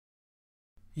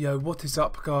Yo, what is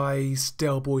up guys,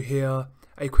 Delboy here.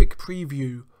 A quick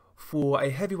preview for a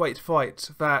heavyweight fight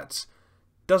that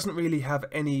doesn't really have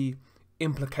any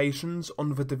implications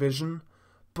on the division,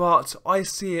 but I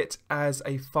see it as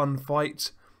a fun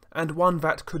fight and one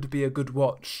that could be a good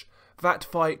watch. That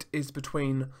fight is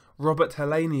between Robert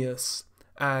Helenius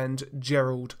and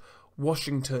Gerald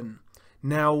Washington.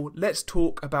 Now let's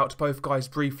talk about both guys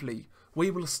briefly. We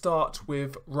will start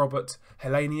with Robert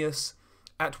Helenius.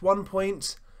 At one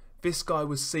point, this guy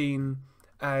was seen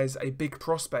as a big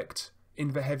prospect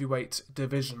in the heavyweight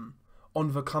division.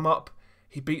 On the come up,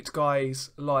 he beat guys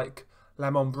like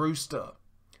Lamont Brewster,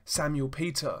 Samuel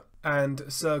Peter and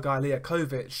Sergei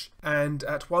Liakovic, and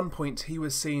at one point he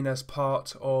was seen as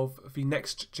part of the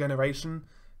next generation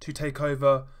to take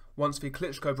over once the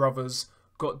Klitschko brothers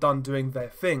got done doing their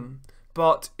thing,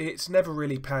 but it never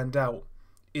really panned out.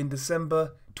 In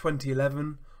December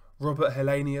 2011, Robert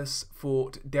Helenius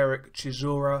fought Derek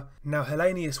Chisora. Now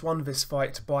Helenius won this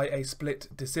fight by a split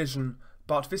decision,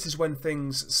 but this is when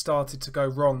things started to go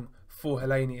wrong for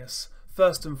Helenius.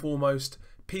 First and foremost,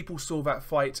 people saw that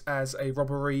fight as a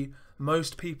robbery.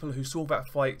 Most people who saw that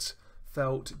fight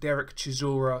felt Derek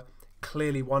Chisora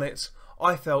clearly won it.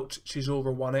 I felt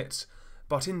Chisora won it,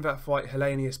 but in that fight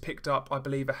Helenius picked up, I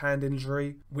believe, a hand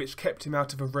injury, which kept him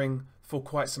out of the ring for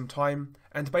quite some time,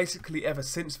 and basically ever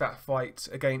since that fight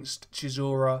against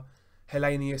Chisora,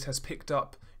 Helenius has picked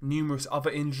up numerous other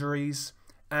injuries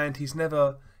and he's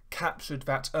never captured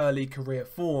that early career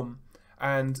form.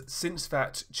 And since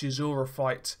that Chisora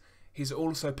fight, he's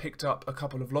also picked up a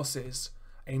couple of losses,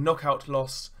 a knockout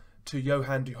loss to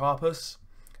Johan Duhaupas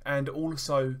and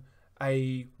also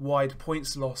a wide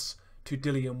points loss to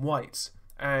Dillian Whyte,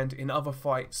 and in other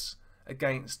fights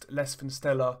against less than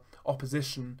stellar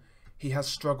opposition he has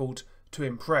struggled to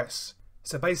impress.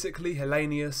 So basically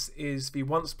Helenius is the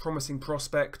once promising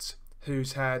prospect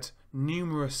who's had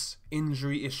numerous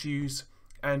injury issues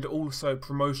and also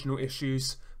promotional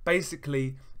issues.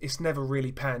 Basically it's never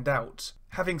really panned out.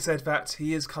 Having said that,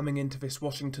 he is coming into this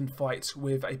Washington fight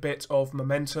with a bit of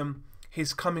momentum.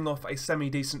 He's coming off a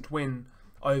semi-decent win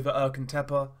over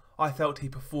Erkan. I felt he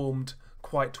performed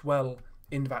quite well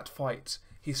in that fight.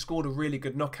 He scored a really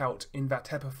good knockout in that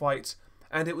Tepper fight,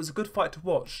 and it was a good fight to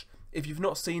watch. If you've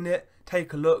not seen it,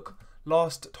 take a look.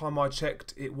 Last time I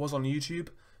checked, it was on YouTube,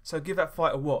 so give that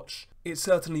fight a watch. It's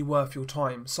certainly worth your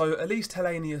time. So at least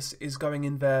Helenius is going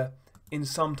in there in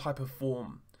some type of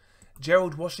form.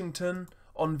 Gerald Washington,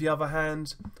 on the other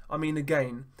hand, I mean,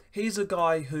 again, he's a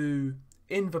guy who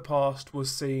in the past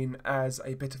was seen as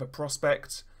a bit of a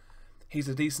prospect. He's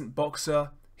a decent boxer.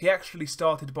 He actually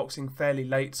started boxing fairly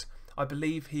late. I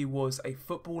believe he was a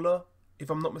footballer, if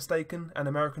I'm not mistaken, an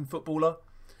American footballer.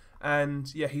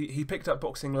 And yeah, he picked up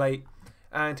boxing late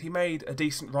and he made a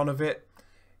decent run of it.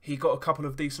 He got a couple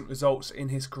of decent results in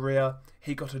his career.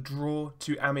 He got a draw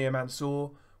to Amir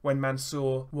Mansour when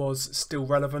Mansour was still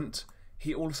relevant.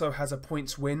 He also has a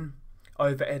points win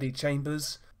over Eddie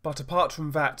Chambers. But apart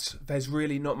from that, there's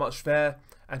really not much there.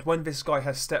 And when this guy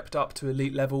has stepped up to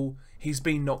elite level, he's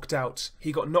been knocked out.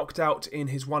 He got knocked out in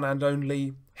his one and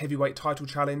only heavyweight title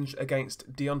challenge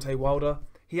against Deontay Wilder.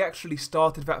 He actually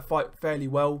started that fight fairly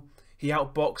well. He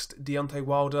outboxed Deontay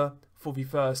Wilder for the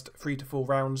first 3 to 4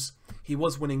 rounds. He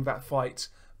was winning that fight,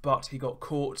 but he got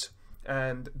caught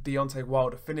and Deontay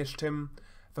Wilder finished him.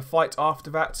 The fight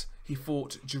after that, he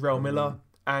fought Gerald Miller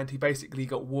and he basically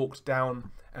got walked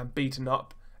down and beaten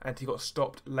up and he got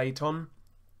stopped late on.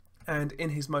 And in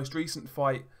his most recent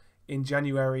fight in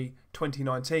January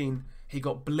 2019, he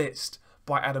got blitzed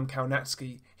by Adam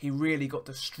Kaunatsky. He really got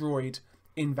destroyed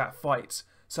in that fight.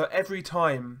 So every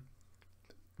time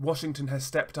Washington has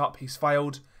stepped up, he's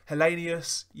failed.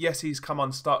 Helenius, yes, he's come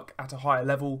unstuck at a higher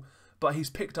level, but he's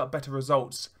picked up better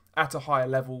results at a higher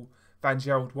level than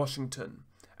Gerald Washington.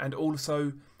 And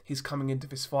also, he's coming into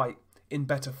this fight in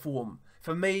better form.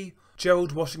 For me,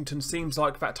 Gerald Washington seems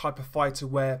like that type of fighter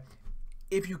where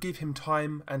if you give him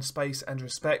time and space and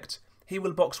respect, he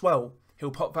will box well.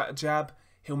 He'll pop that jab,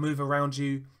 he'll move around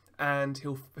you, and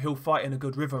he'll fight in a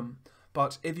good rhythm.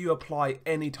 But if you apply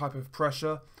any type of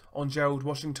pressure on Gerald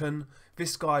Washington,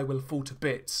 this guy will fall to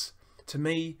bits. To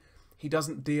me, he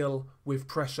doesn't deal with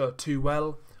pressure too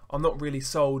well. I'm not really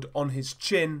sold on his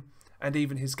chin, and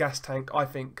even his gas tank, I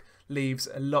think, leaves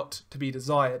a lot to be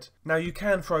desired. Now, you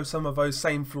can throw some of those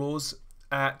same flaws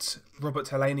at Robert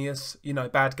Helenius, you know,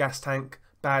 bad gas tank,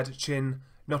 bad chin,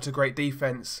 not a great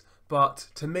defense, but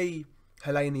to me,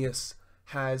 Helenius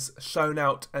has shown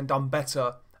out and done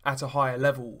better at a higher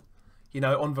level. You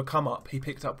know, on the come up, he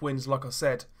picked up wins, like I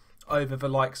said, over the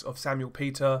likes of Samuel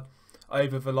Peter,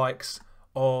 over the likes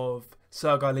of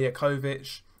Sergei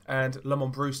Liakovic, and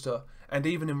Lamont Brewster, and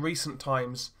even in recent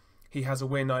times he has a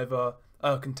win over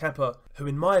Erkan Tepe, who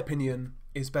in my opinion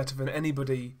is better than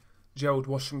anybody Gerald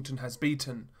Washington has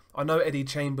beaten. I know Eddie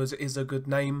Chambers is a good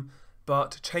name,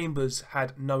 but Chambers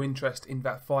had no interest in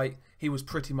that fight. He was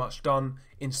pretty much done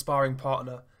in sparring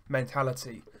partner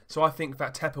mentality. So I think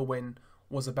that Tepe win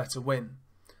was a better win.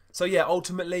 So yeah,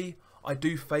 ultimately I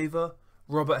do favour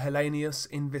Robert Helenius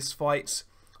in this fight.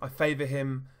 I favour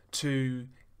him to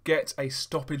get a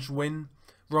stoppage win.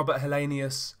 Robert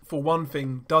Helenius, for one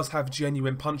thing, does have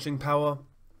genuine punching power.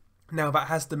 Now that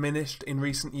has diminished in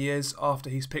recent years after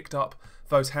he's picked up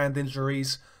those hand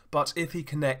injuries, but if he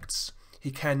connects,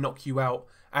 he can knock you out,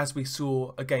 as we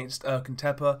saw against Erkan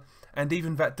Tepe. And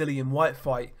even that Dillian Whyte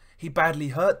fight, he badly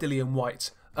hurt Dillian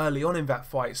Whyte early on in that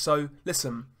fight. So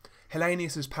listen,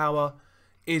 Helenius's power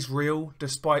is real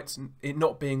despite it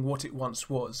not being what it once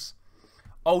was.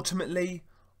 Ultimately,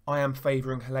 I am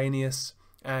favouring Helenius,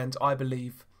 and I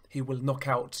believe he will knock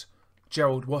out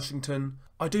Gerald Washington.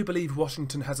 I do believe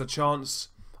Washington has a chance.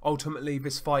 Ultimately,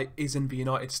 this fight is in the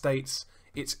United States.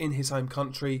 It's in his home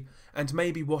country, and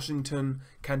maybe Washington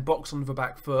can box on the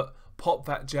back foot, pop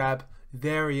that jab,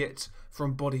 vary it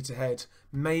from body to head.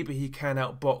 Maybe he can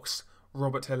outbox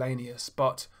Robert Helenius,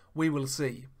 but we will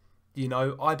see. You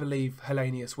know, I believe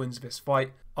Helenius wins this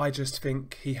fight. I just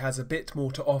think he has a bit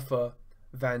more to offer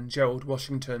than Gerald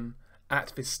Washington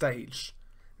at this stage.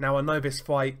 Now, I know this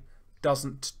fight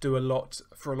doesn't do a lot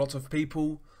for a lot of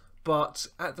people, but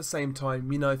at the same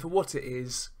time, you know, for what it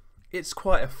is, it's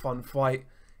quite a fun fight.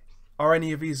 Are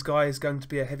any of these guys going to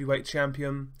be a heavyweight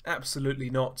champion? Absolutely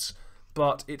not.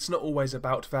 But it's not always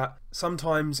about that.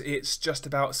 Sometimes it's just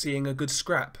about seeing a good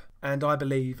scrap, and I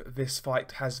believe this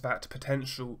fight has that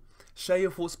potential. Share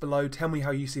your thoughts below, tell me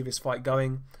how you see this fight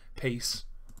going. Peace.